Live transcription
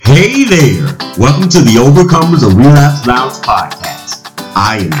Hey there! Welcome to the Overcomers of Relapse Lounge podcast.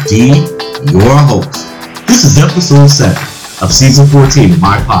 I am D, your host. This is episode 7 of season 14 of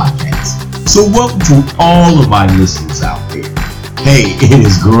my podcast. So welcome to all of my listeners out there. Hey, it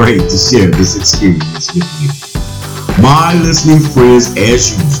is great to share this experience with you. My listening friends,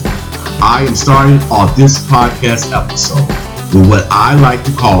 as usual, I am starting off this podcast episode with what I like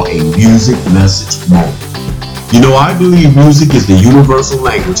to call a music message moment. You know, I believe music is the universal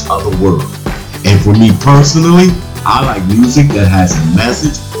language of the world. And for me personally, I like music that has a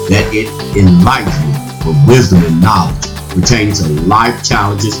message that it enlightens me with wisdom and knowledge pertaining to life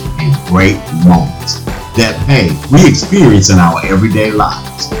challenges and great moments that, hey, we experience in our everyday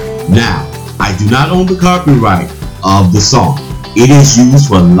lives. Now, I do not own the copyright of the song. It is used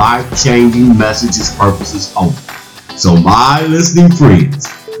for life-changing messages purposes only. So my listening friends,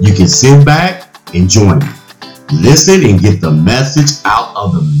 you can sit back and join me. Listen and get the message out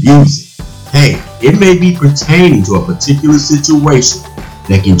of the music. Hey, it may be pertaining to a particular situation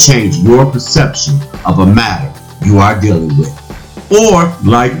that can change your perception of a matter you are dealing with. Or,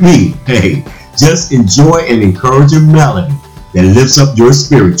 like me, hey, just enjoy an encouraging melody that lifts up your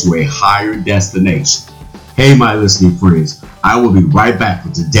spirit to a higher destination. Hey, my listening friends, I will be right back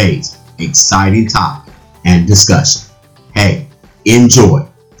with today's exciting topic and discussion. Hey, enjoy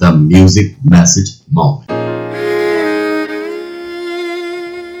the music message moment.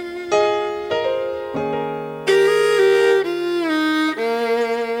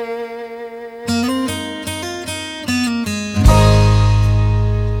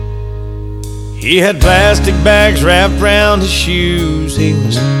 He had plastic bags wrapped around his shoes. He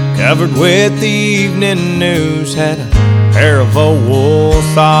was covered with the evening news. Had a pair of old wool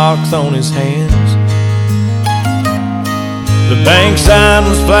socks on his hands. The bank sign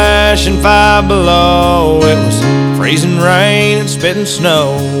was flashing 5 below. It was freezing rain and spitting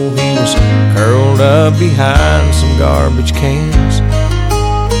snow. He was curled up behind some garbage cans.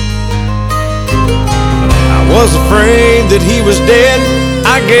 I was afraid that he was dead.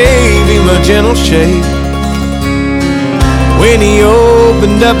 I gave him a gentle shake. When he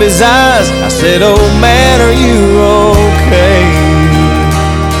opened up his eyes, I said, "Oh man, are you okay?"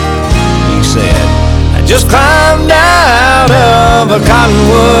 He said, "I just climbed out of a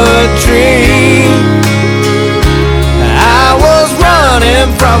cottonwood tree. I was running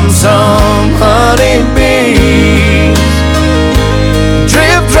from some honeybees,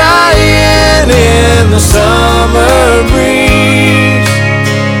 drip drying in the summer breeze.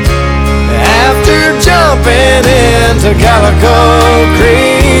 After jumping into Calico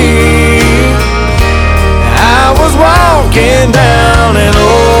Creek, I was walking down an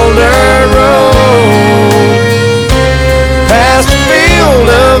old dirt road, past a field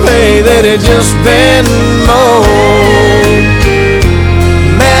of hay that had just been mowed.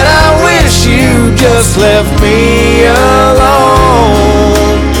 Man, I wish you just left me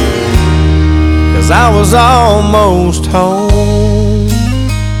alone, 'cause I was almost home."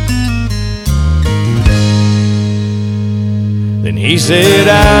 Then he said,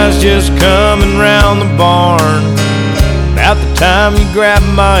 "I was just coming round the barn about the time you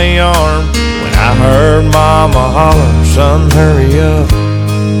grabbed my arm, when I heard Mama holler, 'Son, hurry up.'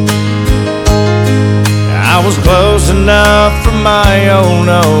 I was close enough for my old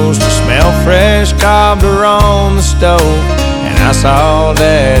nose to smell fresh cobbler on the stove, and I saw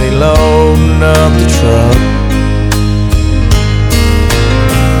Daddy loading up the truck.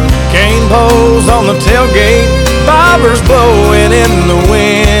 Cane poles on the tailgate, bobbers blowing in the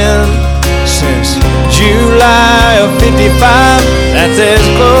wind. Since July of '55, that's as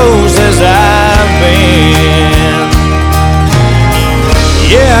close as I've been.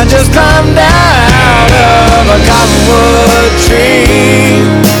 Yeah, I just climbed out of a cottonwood tree,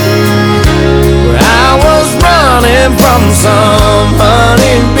 where I was running from some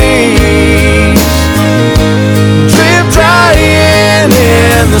honeybees, drip drying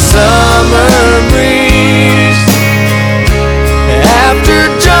in the summer breeze. After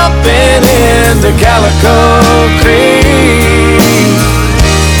jumping into Calico Creek,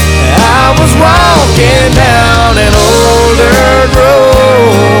 I was walking down an old dirt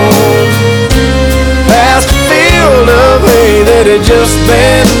road, past a field of hay that had just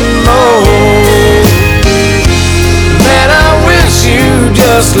been mowed. Man, I wish you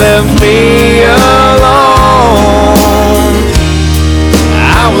just left me alone.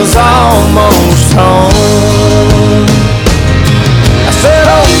 I was almost home. I said,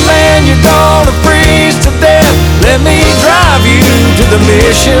 "Oh man, you're gonna freeze to death. Let me drive you to the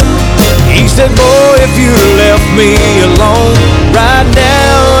mission." He said, "Boy, if you left me alone, right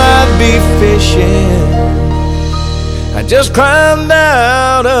now I'd be fishing." I just climbed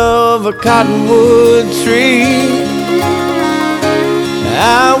out of of a cottonwood tree.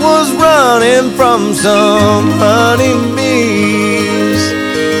 I was running from some honeybees,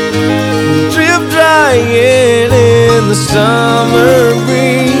 drip drying in the summer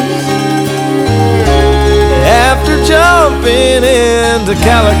breeze. After jumping into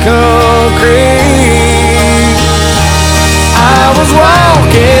Calico Creek, I was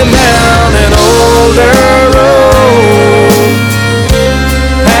walking down an old dirt road,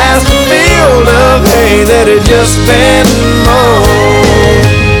 past a field of hay that had just been mowed.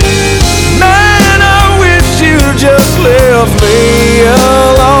 Man, I wish you just left me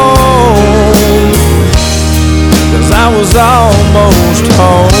alone, 'cause I was almost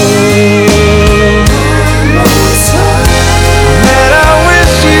home. Man, I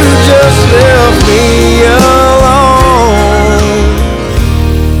wish you just left me alone.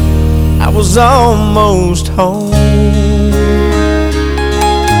 I was almost home.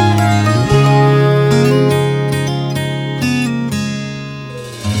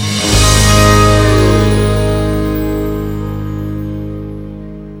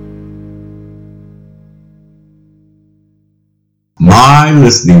 My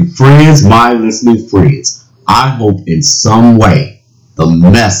listening friends, I hope in some way the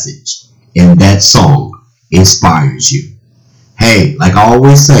message in that song inspires you. Hey, like I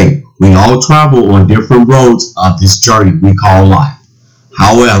always say, we all travel on different roads of this journey we call life.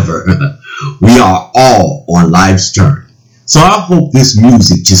 However, we are all on life's journey. So I hope this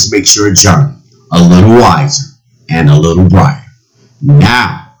music just makes your journey a little wiser and a little brighter.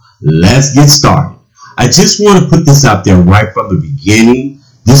 Now, let's get started. I just want to put this out there right from the beginning.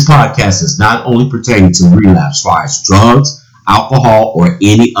 This podcast is not only pertaining to relapse as far as drugs, alcohol, or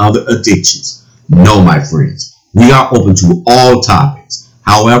any other addictions. No, my friends, we are open to all topics.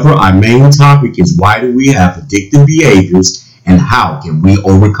 However, our main topic is why do we have addictive behaviors and how can we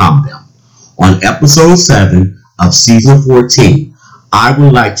overcome them? On episode 7 of season 14, I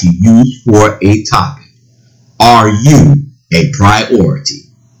would like to use for a topic, are you a priority?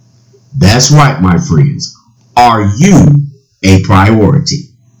 That's right, my friends. Are you a priority?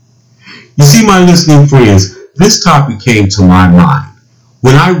 You see, my listening friends, this topic came to my mind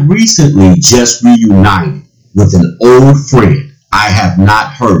when I recently just reunited with an old friend I have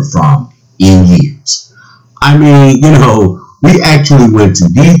not heard from in years. I mean, we actually went to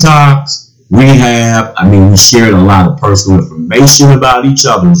detox, rehab. We shared a lot of personal information about each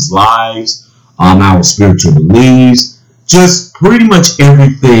other's lives, our spiritual beliefs, just pretty much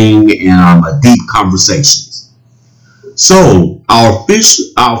everything in a deep conversations. So our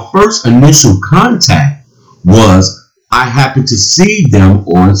first initial contact was I happened to see them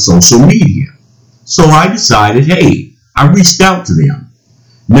on social media. So I decided, hey, I reached out to them.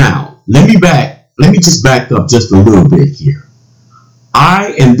 Now, let me just back up just a little bit here.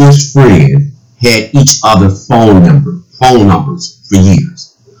 I and this friend had each other's phone numbers for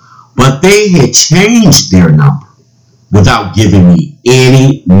years, but they had changed their number without giving me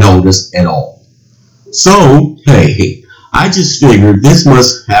any notice at all. So, hey, I just figured this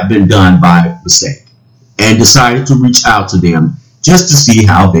must have been done by mistake and decided to reach out to them just to see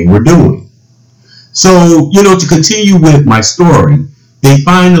how they were doing. So, to continue with my story, they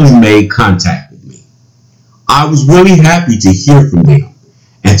finally made contact with me. I was really happy to hear from them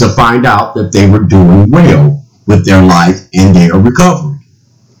and to find out that they were doing well with their life and their recovery.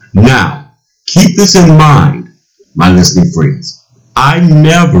 Now, keep this in mind, my listening friends. I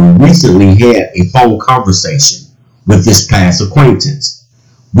never recently had a phone conversation with this past acquaintance.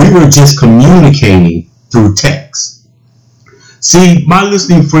 We were just communicating through text. See, my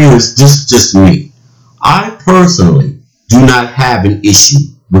listening friends, this is just me. I personally do not have an issue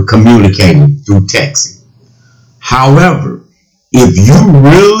with communicating through texting. However, if you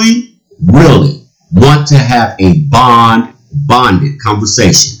really, really want to have a bonded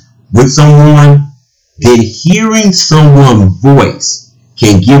conversation with someone, then hearing someone's voice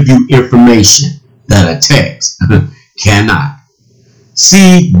can give you information that a text cannot.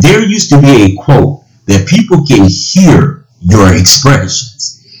 See, there used to be a quote that people can hear your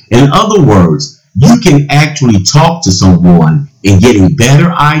expressions. In other words, you can actually talk to someone and get a better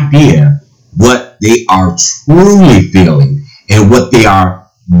idea what they are truly feeling and what they are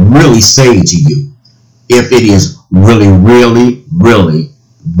really saying to you. If it is really, really, really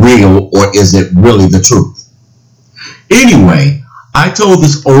real, or is it really the truth? Anyway, I told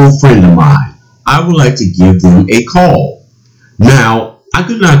this old friend of mine I would like to give them a call. Now, I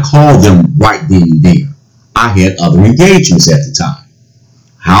could not call them right then and there. I had other engagements at the time.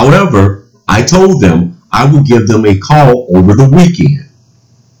 However, I told them I would give them a call over the weekend.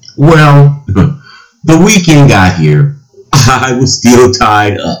 Well, the weekend got here. I was still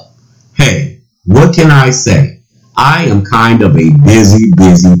tied up. Hey, what can I say? I am kind of a busy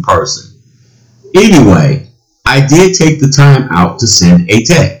person. Anyway, I did take the time out to send a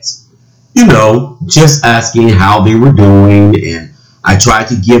text. Just asking how they were doing, and I tried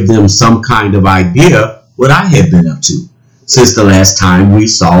to give them some kind of idea what I had been up to since the last time we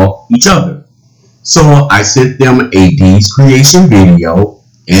saw each other. So I sent them a D's Creation video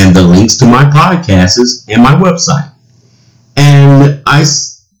and the links to my podcasts and my website. And I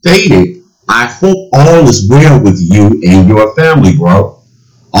stated, I hope all is well with you and your family, bro.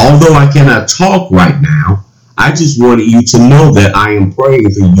 Although I cannot talk right now, I just wanted you to know that I am praying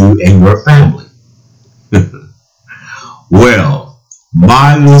for you and your family. Well,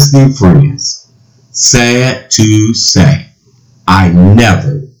 my listening friends, sad to say, I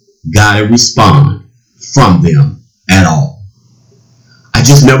never got a response from them at all. I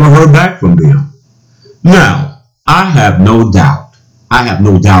just never heard back from them. Now, I have no doubt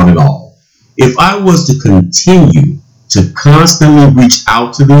at all. If I was to continue to constantly reach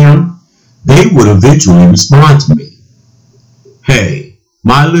out to them, they would eventually respond to me. Hey,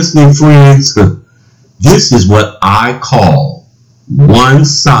 my listening friends, this is what I call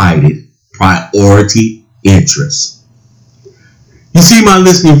one-sided priority interest. You see, my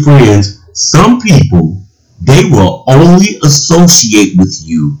listening friends, some people, they will only associate with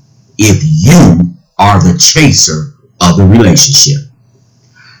you if you are the chaser of the relationship.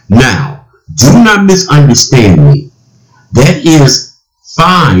 Now, do not misunderstand me. That is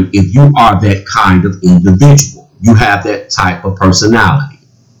fine if you are that kind of individual. You have that type of personality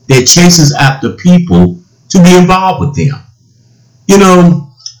that chases after people to be involved with them.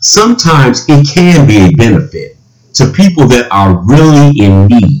 Sometimes it can be a benefit to people that are really in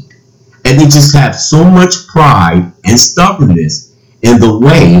need, and they just have so much pride and stubbornness in the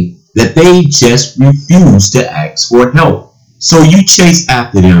way that they just refuse to ask for help. So you chase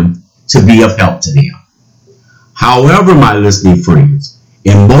after them to be of help to them. However, my listening friends,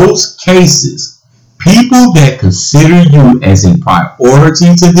 in most cases, people that consider you as a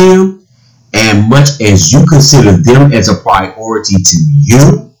priority to them, and much as you consider them as a priority to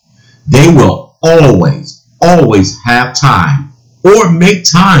you, they will always have time or make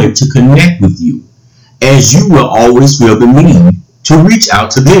time to connect with you, as you will always feel the need to reach out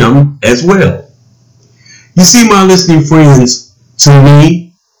to them as well. You see, my listening friends, to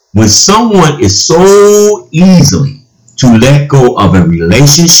me, when someone is so easily to let go of a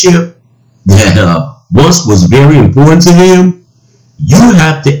relationship that once was very important to them, you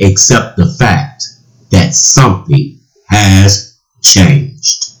have to accept the fact that something has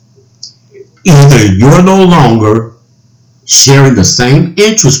changed. Either you're no longer sharing the same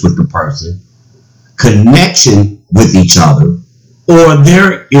interest with the person, connection with each other, or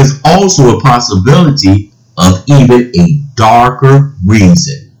there is also a possibility of even a darker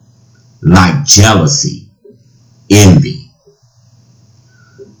reason, like jealousy, envy.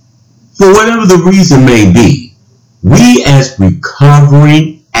 For whatever the reason may be, we as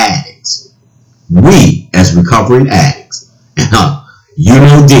recovering addicts,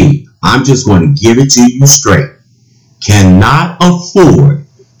 D, I'm just going to give it to you straight, cannot afford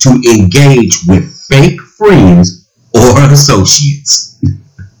to engage with fake friends or associates.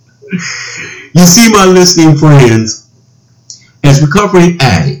 You see, my listening friends, as recovering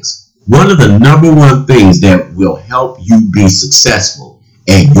addicts, one of the number one things that will help you be successful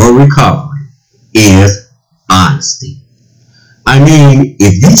at your recovery is honesty. I mean,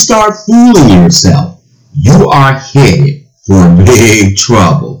 if you start fooling yourself, you are headed for big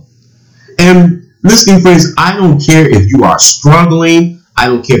trouble. And listening friends, I don't care if you are struggling, I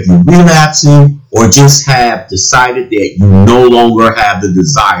don't care if you're relapsing, or just have decided that you no longer have the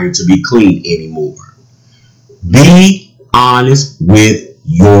desire to be clean anymore. Be honest with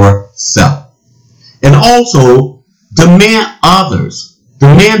yourself. And also, demand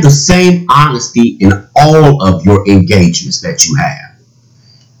the same honesty in all of your engagements that you have.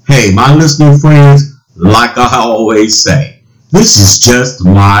 Hey, my listening friends, like I always say, this is just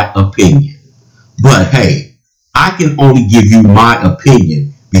my opinion. But hey, I can only give you my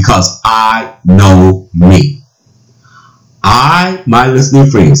opinion because I know me. My listening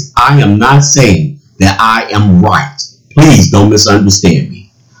friends, I am not saying that I am right. Please don't misunderstand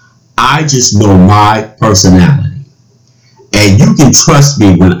me. I just know my personality. And you can trust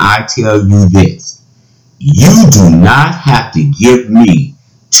me when I tell you this. You do not have to give me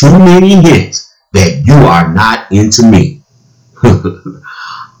too many hints that you are not into me.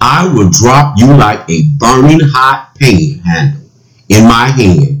 I will drop you like a burning hot pan handle in my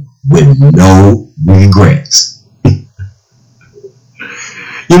hand with no regrets.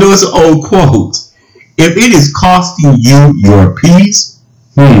 It's an old quote. If it is costing you your peace,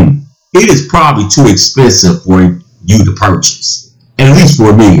 it is probably too expensive for you to purchase. At least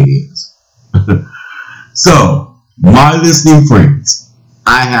for me it is. So, my listening friends,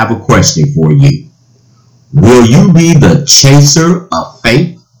 I have a question for you. Will you be the chaser of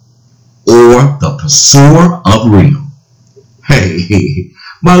faith or the pursuer of real? Hey,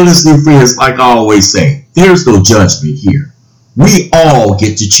 my listening friends, like I always say, there's no judgment here. We all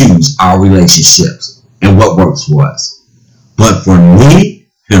get to choose our relationships and what works for us. But for me,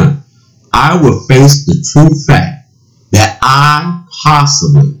 I will face the true fact that I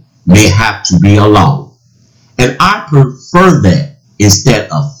possibly may have to be alone. And I prefer that instead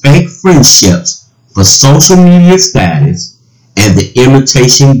of fake friendships for social media status and the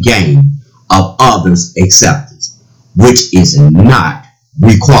imitation game of others' acceptance, which is not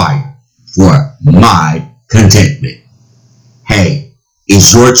required for my contentment. Hey,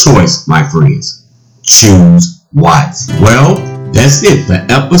 it's your choice, my friends. Choose wisely. Well, that's it for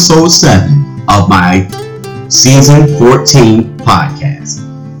episode 7 of my season 14 podcast.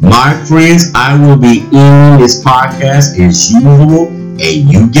 My friends, I will be ending this podcast as usual, and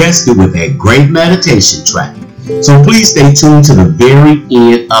you guessed it, with a great meditation track. So please stay tuned to the very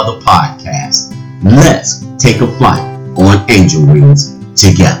end of the podcast. Let's take a flight on angel wings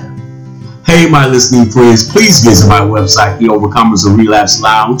together. Hey, my listening friends, please visit my website, The Overcomers of Relapse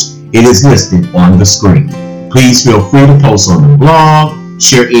Lounge. It is listed on the screen. Please feel free to post on the blog,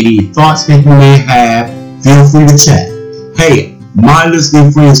 share any thoughts that you may have. Feel free to chat. Hey, my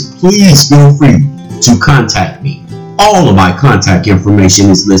listening friends, please feel free to contact me. All of my contact information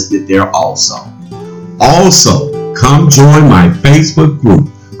is listed there also. Also, come join my Facebook group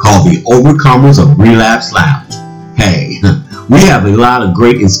called The Overcomers of Relapse Lounge. Hey, we have a lot of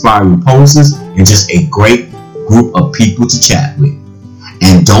great inspiring posts and just a great group of people to chat with.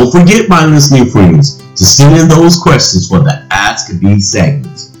 And don't forget, my listening friends, to send in those questions for the Ask Me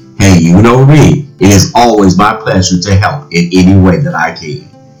segments. Hey, you know me, it is always my pleasure to help in any way that I can.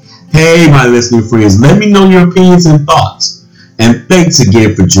 Hey, my listening friends, let me know your opinions and thoughts. And thanks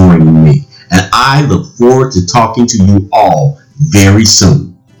again for joining me. And I look forward to talking to you all very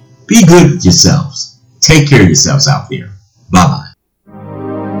soon. Be good with yourselves. Take care of yourselves out there. Bye-bye.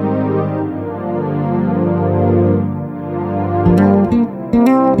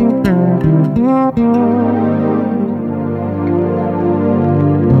 Mm-hmm.